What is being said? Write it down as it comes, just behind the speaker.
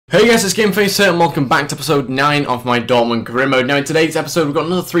Hey guys, it's GameFace here and welcome back to episode 9 of my Dortmund career mode. Now in today's episode we've got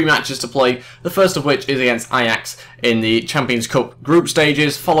another 3 matches to play, the first of which is against Ajax in the Champions Cup group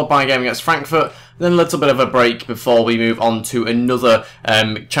stages, followed by a game against Frankfurt, then a little bit of a break before we move on to another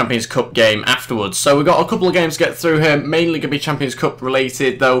Champions Cup game afterwards. So we've got a couple of games to get through here, mainly going to be Champions Cup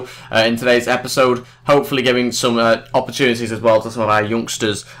related though in today's episode, hopefully giving some opportunities as well to some of our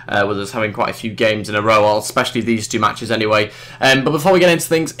youngsters with us having quite a few games in a row, well, especially these 2 matches anyway. But before we get into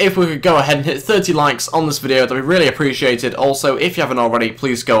things, if we could go ahead and hit 30 likes on this video, that'd be really appreciated. Also, if you haven't already,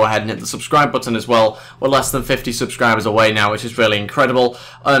 please go ahead and hit the subscribe button as well. We're less than 50 subscribers away now, which is really incredible.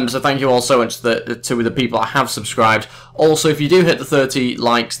 So thank you all so much to the people that have subscribed. Also, if you do hit the 30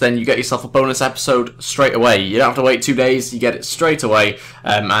 likes, then you get yourself a bonus episode straight away. You don't have to wait 2 days, you get it straight away.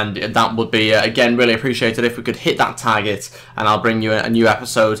 And that would be, again, really appreciated if we could hit that target, and I'll bring you a new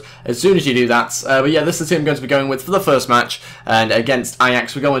episode as soon as you do that. But yeah, this is the team I'm going to be going with for the first match, and against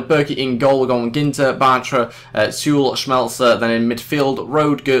Ajax, we're going with Berkey in goal, we're going with Ginter, Bartra, Sewell, Schmelzer, then in midfield,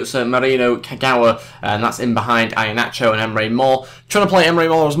 Rode, Goetze, Marino, Kagawa, and that's in behind Iheanacho and Emre Mor. Trying to play Emre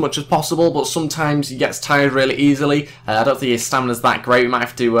Mor as much as possible, but sometimes he gets tired really easily. I don't think his stamina's that great. We might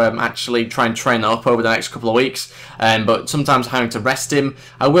have to actually try and train that up over the next couple of weeks, but sometimes having to rest him.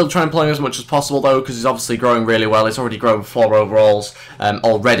 I will try and play him as much as possible though, because he's obviously growing really well. He's already grown 4 overalls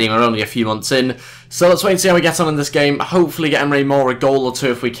already, and we're only a few months in. So let's wait and see how we get on in this game. Hopefully get Emre Mor a goal or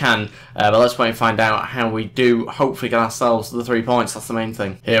 2 if we can. But let's wait and find out how we do. Hopefully get ourselves the 3 points. That's the main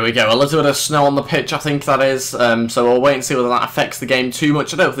thing. Here we go. A little bit of snow on the pitch, I think that is. So we'll wait and see whether that affects the game too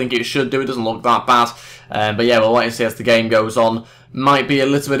much. I don't think it should do. It doesn't look that bad. But yeah, we'll wait and see as the game goes on. Might be a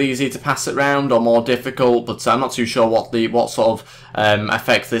little bit easier to pass it round or more difficult, but I'm not too sure what sort of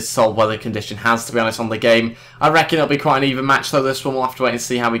effect this sort of weather condition has, to be honest, on the game. I reckon it'll be quite an even match though, this one. We'll have to wait and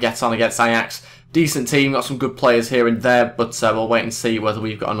see how we get on against Ajax. Decent team, got some good players here and there, but we'll wait and see whether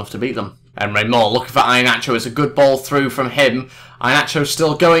we've got enough to beat them. Emre Mor looking for Iheanacho. It's a good ball through from him. Iheanacho's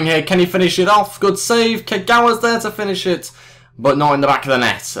still going here. Can he finish it off? Good save. Kagawa's there to finish it, but not in the back of the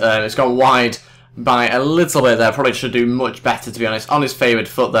net. It's gone wide by a little bit there. Probably should do much better, to be honest. On his favoured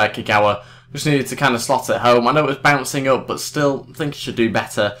foot there, Kagawa. Just needed to kind of slot it home. I know it was bouncing up, but still think he should do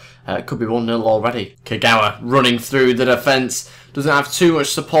better. It could be 1-0 already. Kagawa running through the defence. Doesn't have too much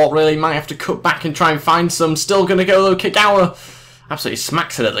support, really. Might have to cut back and try and find some. Still going to go, though. Kagawa absolutely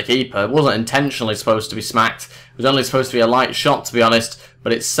smacks it at the keeper. It wasn't intentionally supposed to be smacked. It was only supposed to be a light shot, to be honest.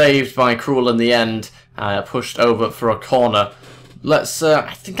 But it's saved by Krul in the end. Pushed over for a corner. Let's,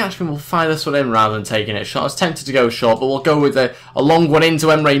 I think actually we'll fire this one in rather than taking it short. I was tempted to go short, but we'll go with a long one into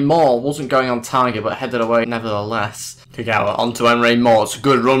Emre Mor. Wasn't going on target, but headed away nevertheless. Kagawa onto Emre Mor. It's a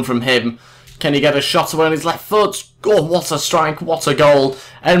good run from him. Can he get a shot away on his left foot? Oh, what a strike, what a goal.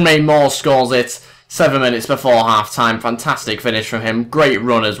 Emre Mor scores it 7 minutes before half-time. Fantastic finish from him. Great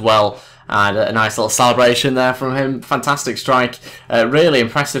run as well. And a nice little celebration there from him. Fantastic strike. Really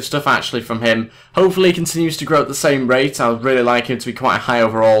impressive stuff actually from him. Hopefully he continues to grow at the same rate. I would really like him to be quite high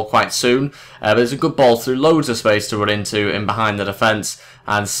overall quite soon. But there's a good ball through loads of space to run into in behind the defence.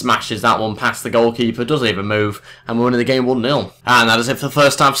 And smashes that one past the goalkeeper. Doesn't even move. And we're winning the game 1-0. And that is it for the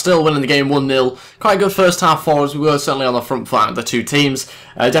first half. Still winning the game 1-0. Quite a good first half for us. We were certainly on the front foot out of the 2 teams.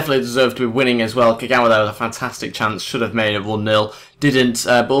 Definitely deserved to be winning as well. Kagawa there with a fantastic chance. Should have made it 1-0. Didn't,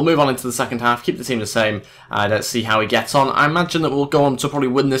 but we'll move on into the second half, keep the team the same, and see how we get on. I imagine that we'll go on to probably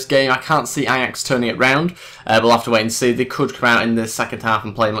win this game. I can't see Ajax turning it round. We'll have to wait and see. They could come out in the second half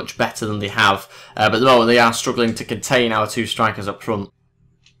and play much better than they have. But at the moment, they are struggling to contain our 2 strikers up front.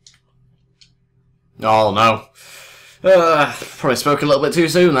 Oh, no. Probably spoke a little bit too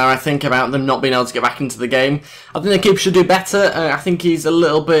soon there, I think, about them not being able to get back into the game. I think the keeper should do better. I think he's a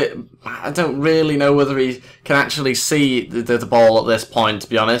little bit... I don't really know whether he can actually see the ball at this point, to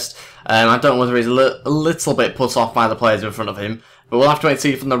be honest. I don't know whether he's a little bit put off by the players in front of him. But we'll have to wait and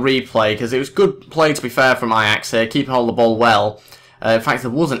see from the replay, because it was good play, to be fair, from Ajax here, keeping hold of the ball well. In fact,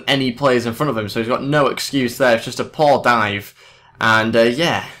 there wasn't any players in front of him, so he's got no excuse there. It's just a poor dive. And,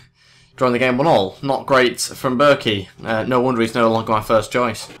 yeah... drawing the game 1-1. Not great from Berkey. No wonder he's no longer my first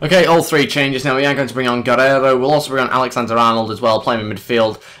choice. Okay, all 3 changes now. We are going to bring on Guerrero. We'll also bring on Alexander-Arnold as well, playing in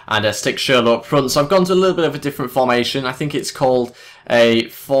midfield, and stick Schürrle up front. So I've gone to a little bit of a different formation. I think it's called a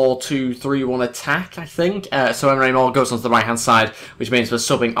 4-2-3-1 attack, I think. So Emre Mor goes onto the right-hand side, which means we're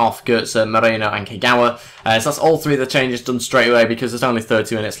subbing off Goetze, Marino and Kagawa. So that's all 3 of the changes done straight away, because there's only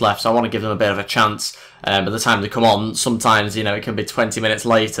 30 minutes left, so I want to give them a bit of a chance. By the time they come on, sometimes, you know, it can be 20 minutes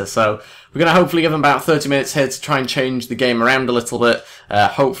later. So we're going to hopefully give them about 30 minutes here to try and change the game around a little bit.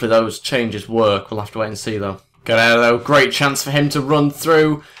 Hopefully those changes work. We'll have to wait and see, though. Guerrero, great chance for him to run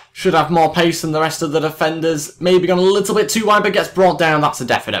through. should have more pace than the rest of the defenders. Maybe gone a little bit too wide, but gets brought down. That's a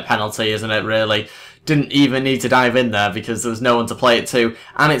definite penalty, isn't it, really? Didn't even need to dive in there because there was no one to play it to.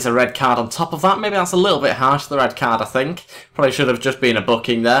 And it's a red card on top of that. Maybe that's a little bit harsh, the red card, I think. Probably should have just been a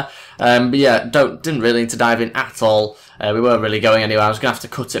booking there. But yeah, didn't really need to dive in at all. We weren't really going anywhere. I was going to have to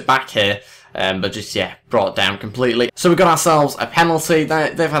cut it back here. But just, yeah, brought down completely. So we got ourselves a penalty.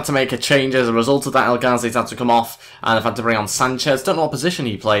 They've had to make a change as a result of that. El Ghazi's had to come off, and they've had to bring on Sanchez. Don't know what position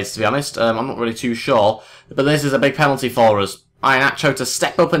he plays, to be honest. I'm not really too sure. But this is a big penalty for us. Iheanacho to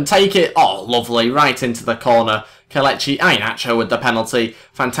step up and take it. Oh, lovely. Right into the corner. Kelechi Iheanacho with the penalty.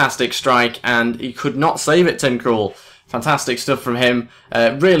 Fantastic strike, and he could not save it, Tim Krul. Fantastic stuff from him.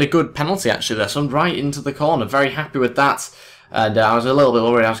 Really good penalty, actually, this one. Right into the corner. Very happy with that. And I was a little bit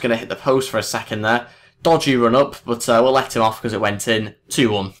worried I was going to hit the post for a second there. Dodgy run up, but we'll let him off because it went in.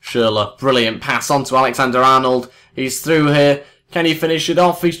 2-1. Schürrle, brilliant pass on to Alexander-Arnold. He's through here. Can he finish it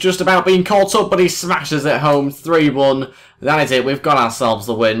off? He's just about being caught up, but he smashes it home. 3-1. That is it. We've got ourselves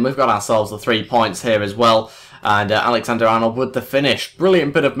the win. We've got ourselves the 3 points here as well. And Alexander-Arnold with the finish.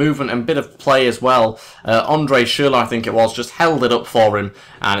 Brilliant bit of movement and bit of play as well. Andre Schürrle, I think it was, just held it up for him.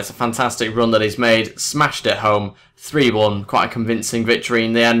 And it's a fantastic run that he's made. Smashed it home. 3-1, quite a convincing victory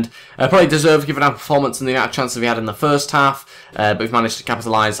in the end. Probably deserved given our performance and the amount of chances we had in the first half, but we've managed to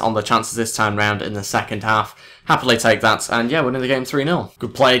capitalise on the chances this time round in the second half. Happily take that, and yeah, winning the game 3-0.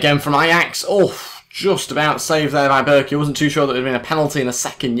 Good play again from Ajax. Oh, just about saved there by Berkey. Wasn't too sure that it would have been a penalty and a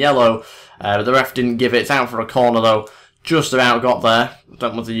second yellow, but the ref didn't give it. It's out for a corner though. Just about got there. I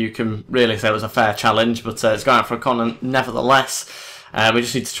don't know whether you can really say it was a fair challenge, but it's gone out for a corner nevertheless. We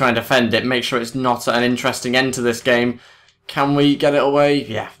just need to try and defend it, make sure it's not an interesting end to this game. Can we get it away?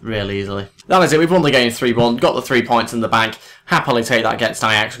 Yeah, really easily. That is it, we've won the game 3-1, got the 3 points in the bank. Happily take that against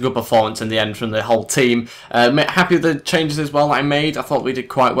Ajax. Good performance in the end from the whole team. Happy with the changes as well that I made. I thought we did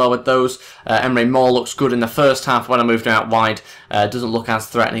quite well with those. MOR looks good in the first half when I moved him out wide. Doesn't look as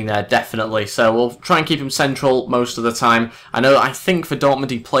threatening there, definitely. So we'll try and keep him central most of the time. I think for Dortmund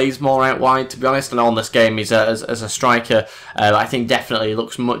he plays more out wide, to be honest. I know on this game he's as a striker. I think definitely he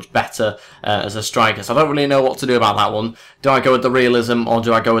looks much better as a striker. So I don't really know what to do about that one. Do I go with the realism or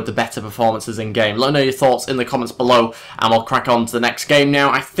do I go with the better performances in game? Let me know your thoughts in the comments below and we'll crack on to the next game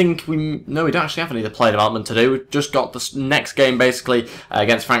now. I think we don't actually have any play development to do. We've just got the next game basically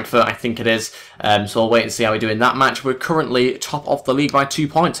against Frankfurt, I think it is. So we'll wait and see how we do in that match. We're currently top of the league by 2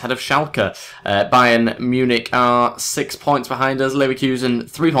 points, ahead of Schalke. Bayern Munich are 6 points behind us. Leverkusen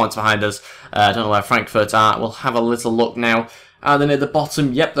 3 points behind us. I don't know where Frankfurt are. We'll have a little look now. They're near the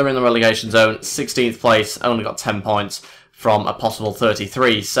bottom. Yep, they're in the relegation zone. 16th place, only got 10 points from a possible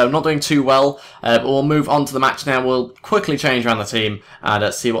 33, so not doing too well, but we'll move on to the match now. We'll quickly change around the team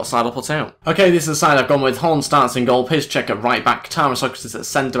and see what side I'll put out. Okay, this is the side I've gone with. Horn starts in goal, Piszczek at right back, Socrates at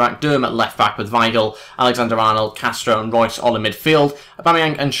centre back, Durm at left back with Weigl, Alexander-Arnold, Castro and Royce all in midfield.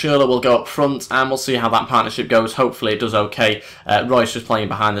 Aubameyang and Schürrle will go up front, and we'll see how that partnership goes. Hopefully it does okay. Royce just playing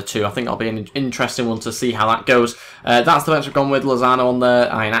behind the two. I think that'll be an interesting one to see how that goes. That's the bench I've gone with. Lozano on there,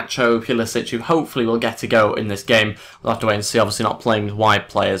 Iheanacho, Pulisic, who hopefully will get to go in this game. We'll have to wait and see. Obviously not playing with wide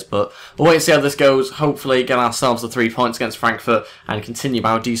players, but we'll wait and see how this goes. Hopefully get ourselves the 3 points against Frankfurt and continue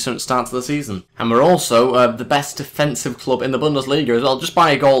our decent start to the season. And we're also the best defensive club in the Bundesliga as well. Just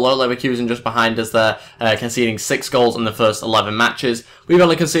by a goal though, Leverkusen just behind us there, conceding 6 goals in the first 11 matches. We've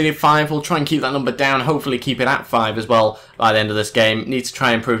only conceded 5. We'll try and keep that number down, hopefully keep it at 5 as well by the end of this game. Need to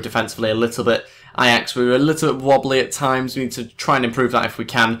try and improve defensively a little bit. Ajax, we were a little bit wobbly at times. We need to try and improve that if we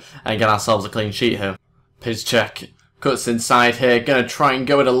can and get ourselves a clean sheet here. Piszczek cuts inside here. Going to try and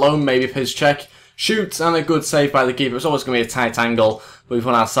go it alone, maybe Piszczek. Shoots, and a good save by the keeper. It's always going to be a tight angle. We've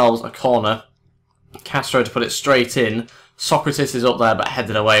won ourselves a corner. Castro to put it straight in. Socrates is up there, but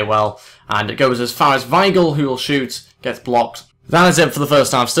headed away well. And it goes as far as Weigl, who will shoot. Gets blocked. That is it for the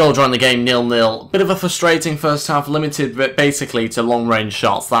first half. Still drawing the game 0-0. Bit of a frustrating first half, limited basically to long-range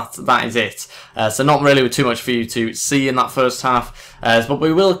shots. That is it. So not really too much for you to see in that first half. But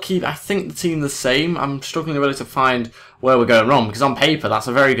we will keep, I think, the team the same. I'm struggling really to find where we're going wrong, because on paper that's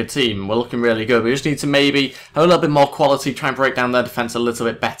a very good team. We're looking really good. We just need to maybe have a little bit more quality, try and break down their defence a little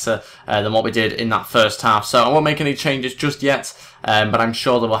bit better than what we did in that first half. So I won't make any changes just yet, but I'm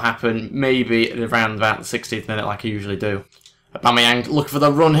sure that will happen maybe around about the 60th minute like I usually do. Aubameyang looking for the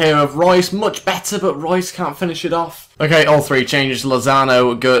run here of Royce, much better, but Royce can't finish it off. Okay, all 3 changes.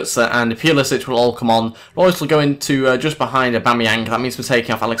 Lozano, Goetze and Pulisic will all come on. Royce will go into just behind Aubameyang. That means we're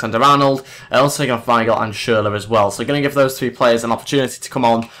taking off Alexander-Arnold, also taking off Weigl and Schürrle as well. So going to give those 3 players an opportunity to come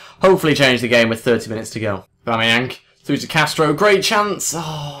on, hopefully change the game with 30 minutes to go. Aubameyang through to Castro, great chance.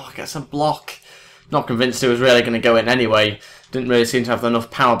 Oh, gets a block. Not convinced it was really going to go in anyway. Didn't really seem to have enough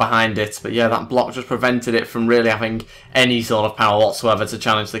power behind it, but yeah, that block just prevented it from really having any sort of power whatsoever to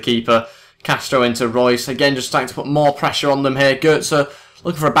challenge the keeper. Castro into Royce, again just starting to put more pressure on them here. Goetze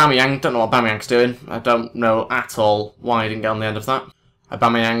looking for Aubameyang, don't know what Aubameyang's doing. I don't know at all why he didn't get on the end of that.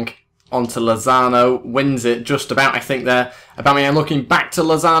 Aubameyang onto Lozano, wins it just about, I think there. Aubameyang looking back to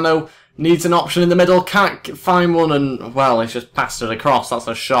Lozano, needs an option in the middle, can't find one, and well, he's just passed it across. That's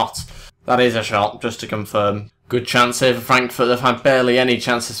a shot. That is a shot, just to confirm. Good chance here for Frankfurt. They've had barely any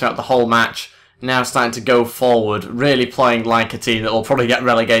chances throughout the whole match. Now starting to go forward, really playing like a team that will probably get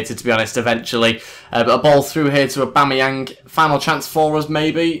relegated, to be honest, eventually. But a ball through here to Aubameyang. Final chance for us,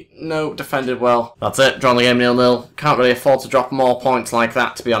 maybe? No, defended well. That's it, drawn the game 0-0. Can't really afford to drop more points like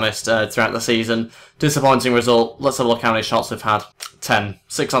that, to be honest, throughout the season. Disappointing result. Let's have a look how many shots they've had. 10.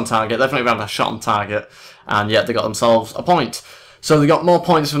 6 on target. They've not even had a shot on target. And yet they got themselves a point. So they got more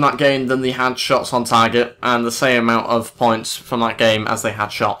points from that game than they had shots on target, and the same amount of points from that game as they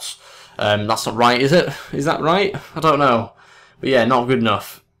had shots. That's not right, is it? Is that right? I don't know. But yeah, not good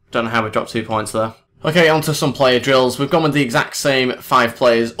enough. Don't know how we dropped 2 points there. Okay, on to some player drills. We've gone with the exact same 5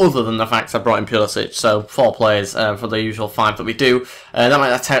 players, other than the fact I brought in Pulisic. So 4 players for the usual 5 that we do.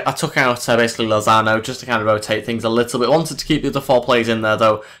 I took out basically Lozano just to kind of rotate things a little bit. Wanted to keep the other 4 players in there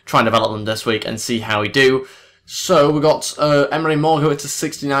though, try and develop them this week and see how we do. So we got MOR going to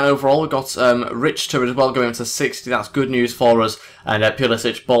 69 overall. We got Richter as well going up to 60. That's good news for us. And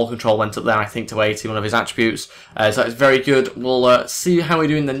Pulisic ball control went up there, I think, to 80, one of his attributes. So that's very good. We'll see how we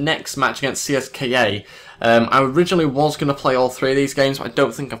do in the next match against CSKA. I originally was going to play all 3 of these games, but I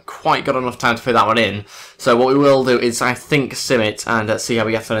don't think I've quite got enough time to fit that one in. So what we will do is, I think, sim it and see how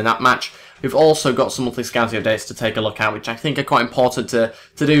we get on in that match. We've also got some monthly scouting updates to take a look at, which I think are quite important to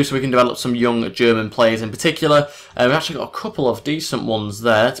do so we can develop some young German players in particular. We've actually got a couple of decent ones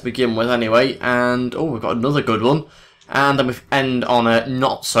there to begin with anyway, and oh, we've got another good one. And then we end on a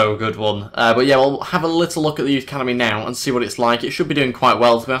not so good one. But yeah, we'll have a little look at the Youth Academy now and see what it's like. It should be doing quite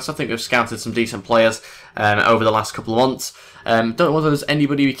well, to be honest. I think we've scouted some decent players over the last couple of months. Don't know whether there's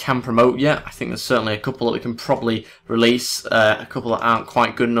anybody we can promote yet. I think there's certainly a couple that we can probably release. A couple that aren't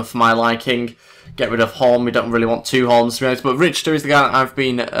quite good enough for my liking. Get rid of Horn. We don't really want 2 Horns, to be honest. But Richter is the guy that I've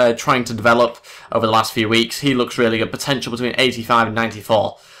been trying to develop over the last few weeks. He looks really good. Potential between 85 and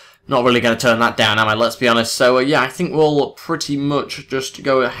 94. Not really going to turn that down, am I? Let's be honest. So, yeah, I think we'll pretty much just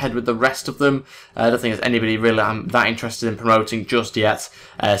go ahead with the rest of them. I don't think there's anybody really I'm that interested in promoting just yet.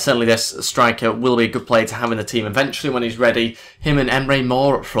 Certainly this striker will be a good player to have in the team eventually when he's ready. Him and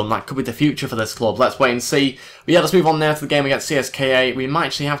MOR up front, that could be the future for this club. Let's wait and see. But yeah, let's move on now to the game against CSKA. We might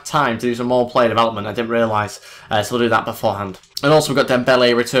actually have time to do some more player development. I didn't realise. So we'll do that beforehand. And also we've got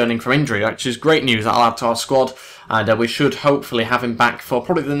Dembele returning from injury, which is great news. That'll add to our squad. And we should hopefully have him back for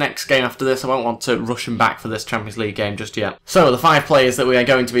probably the next game after this. I won't want to rush him back for this Champions League game just yet. So the 5 players that we are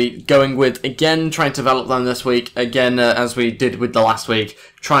going to be going with, again, trying to develop them this week. Again, as we did with the last week,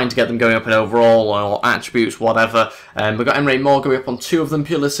 trying to get them going up in overall or attributes, whatever. We've got MOR going up on 2 of them.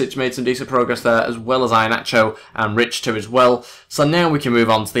 Pulisic made some decent progress there, as well as Iheanacho and Richter as well. So now we can move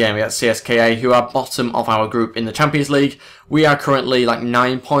on to the game against CSKA, who are bottom of our group in the Champions League. We are currently like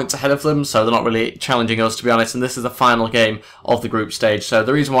 9 points ahead of them, so they're not really challenging us, to be honest, and this is the final game of the group stage. So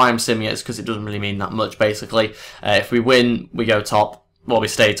the reason why I'm simming it is because it doesn't really mean that much, basically. If we win, we go top. Well, we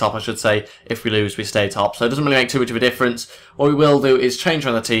stay top, I should say. If we lose, we stay top. So it doesn't really make too much of a difference. What we will do is change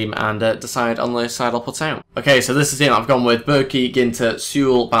around the team and decide on the side I'll put out. Okay, so this is the team I've gone with. Berkey, Ginter,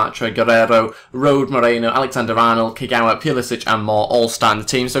 Sewell, Bartra, Guerrero, Rode, Moreno, Alexander Arnold, Kagawa, Pulisic and more all start in the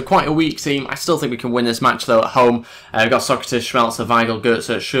team. So quite a weak team. I still think we can win this match though at home. We've got Socrates, Schmelzer, Weigl,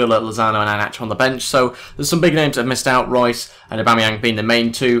 Goetze, Schürrle, Lozano and Iheanacho on the bench. So there's some big names that have missed out. Royce and Aubameyang being the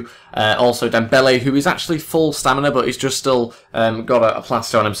main 2. Also Dembele, who is actually full stamina, but he's just still got a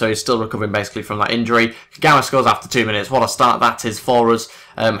plaster on him, so he's still recovering basically from that injury. Kagawa scores after 2 minutes. What a start that is for us.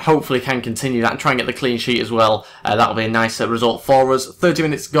 Hopefully can continue that and try and get the clean sheet as well. That'll be a nice result for us. 30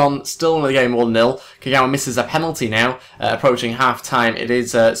 minutes gone, still in the game 1-0. Kagawa misses a penalty now, approaching half-time. It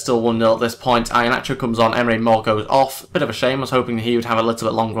is still 1-0 at this point. Iheanacho comes on, MOR goes off. Bit of a shame, I was hoping he would have a little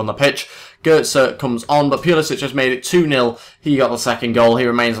bit longer on the pitch. Goetze comes on, but Pulisic has made it 2-0. He got the second goal. He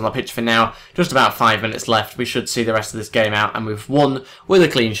remains on the pitch for now. Just about 5 minutes left. We should see the rest of this game out, and we've won with a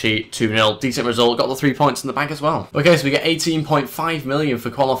clean sheet, 2-0. Decent result. Got the 3 points in the bag as well. Okay, so we get 18.5 million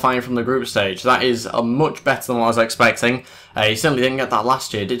for qualifying from the group stage. That is much better than what I was expecting. You certainly didn't get that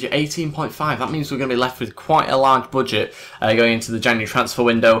last year, did you? 18.5. That means we're going to be left with quite a large budget going into the January transfer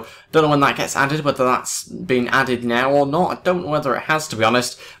window. Don't know when that gets added, whether that's been added now or not. I don't know whether it has, to be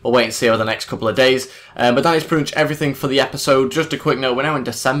honest. We'll wait and see over the next couple of days. But that is pretty much everything for the episode. Just a quick note, we're now in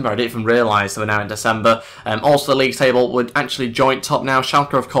December. I didn't even realise that we're now in December. Also, the league table would actually joint top now.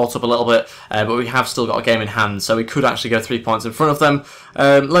 Schalke have caught up a little bit, but we have still got a game in hand, so we could actually go 3 points in front of them.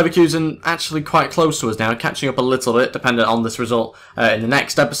 Leverkusen actually quite close to us now, catching up a little bit, dependent on this result in the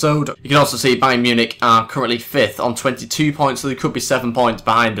next episode. You can also see Bayern Munich are currently 5th on 22 points, so they could be 7 points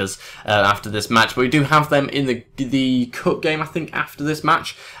behind us after this match. But we do have them in the cup game, I think, after this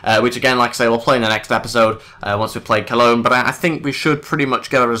match, which again, like I say, we'll play in the next episode once we play Cologne. But I think we should pretty much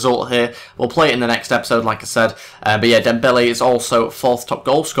get a result here. We'll play it in the next episode, like I said. But yeah, Dembele is also 4th top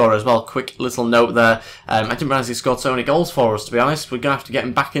goal scorer as well. Quick little note there. I didn't realise he scored so many goals for us, to be honest. We're going to have to get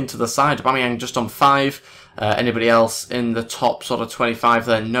him back into the side. Aubameyang just on 5. Anybody else in the top sort of 25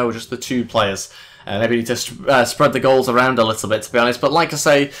 there? No, just the 2 players. Maybe need to spread the goals around a little bit, to be honest. But like I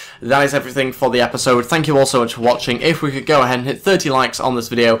say, that is everything for the episode. Thank you all so much for watching. If we could go ahead and hit 30 likes on this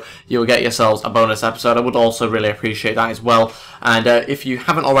video, you will get yourselves a bonus episode. I would also really appreciate that as well. And if you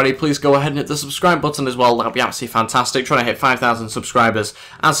haven't already, please go ahead and hit the subscribe button as well. That would be absolutely fantastic. Trying to hit 5,000 subscribers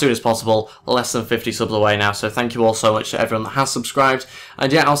as soon as possible. Less than 50 subs away now. So thank you all so much to everyone that has subscribed.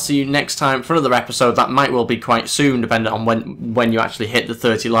 And yeah, I'll see you next time for another episode. That might well be quite soon, depending on when you actually hit the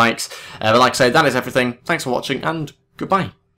 30 likes. But like I say, that is everything. Thanks for watching, and goodbye.